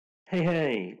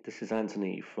Hey, this is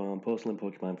Anthony from Porcelain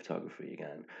Pokemon Photography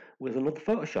again with another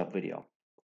Photoshop video.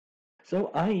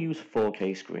 So I use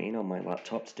 4K screen on my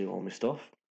laptop to do all my stuff.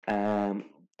 The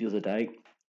other day,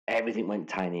 everything went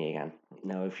tiny again.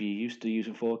 Now, if you're used to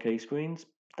using 4K screens,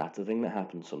 that's a thing that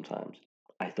happens sometimes.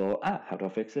 I thought, how do I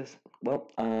fix this? Well,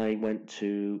 I went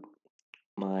to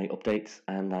my updates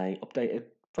and I updated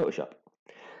Photoshop.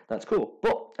 That's cool.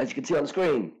 But as you can see on the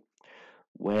screen,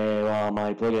 where are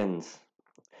my plugins?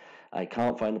 I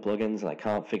can't find the plugins and I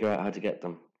can't figure out how to get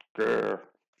them. Grr.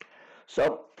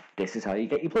 So, this is how you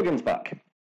get your plugins back.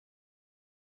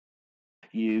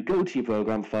 You go to your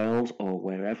program files or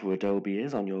wherever Adobe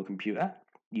is on your computer.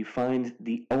 You find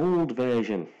the old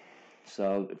version.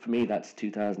 So, for me, that's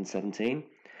 2017.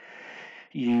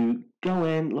 You go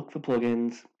in, look for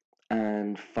plugins,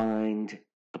 and find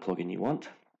the plugin you want.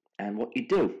 And what you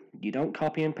do, you don't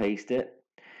copy and paste it,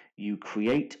 you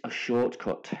create a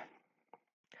shortcut.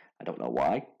 I don't know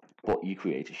why, but you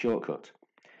create a shortcut.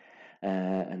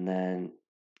 And then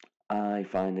I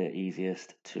find it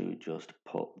easiest to just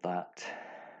put that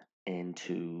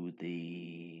into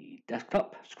the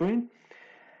desktop screen.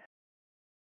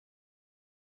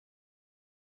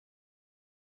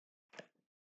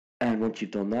 And once you've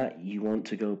done that, you want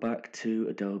to go back to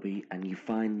Adobe and you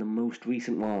find the most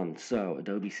recent one. So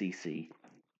Adobe CC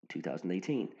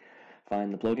 2018.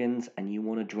 Find the plugins and you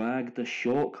want to drag the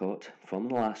shortcut from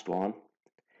the last one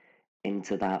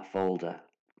into that folder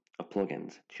of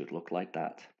plugins. It should look like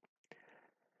that.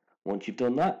 Once you've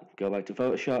done that, go back to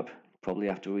Photoshop, probably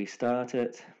have to restart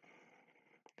it,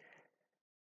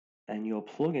 and your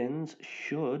plugins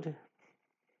should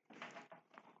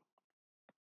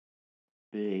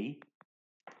be,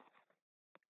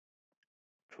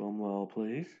 drum roll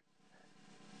please,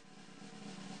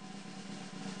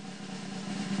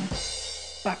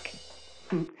 back.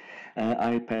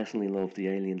 I personally love the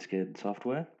Alien Skin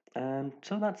software, and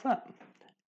so that's that.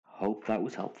 Hope that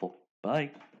was helpful.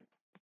 Bye.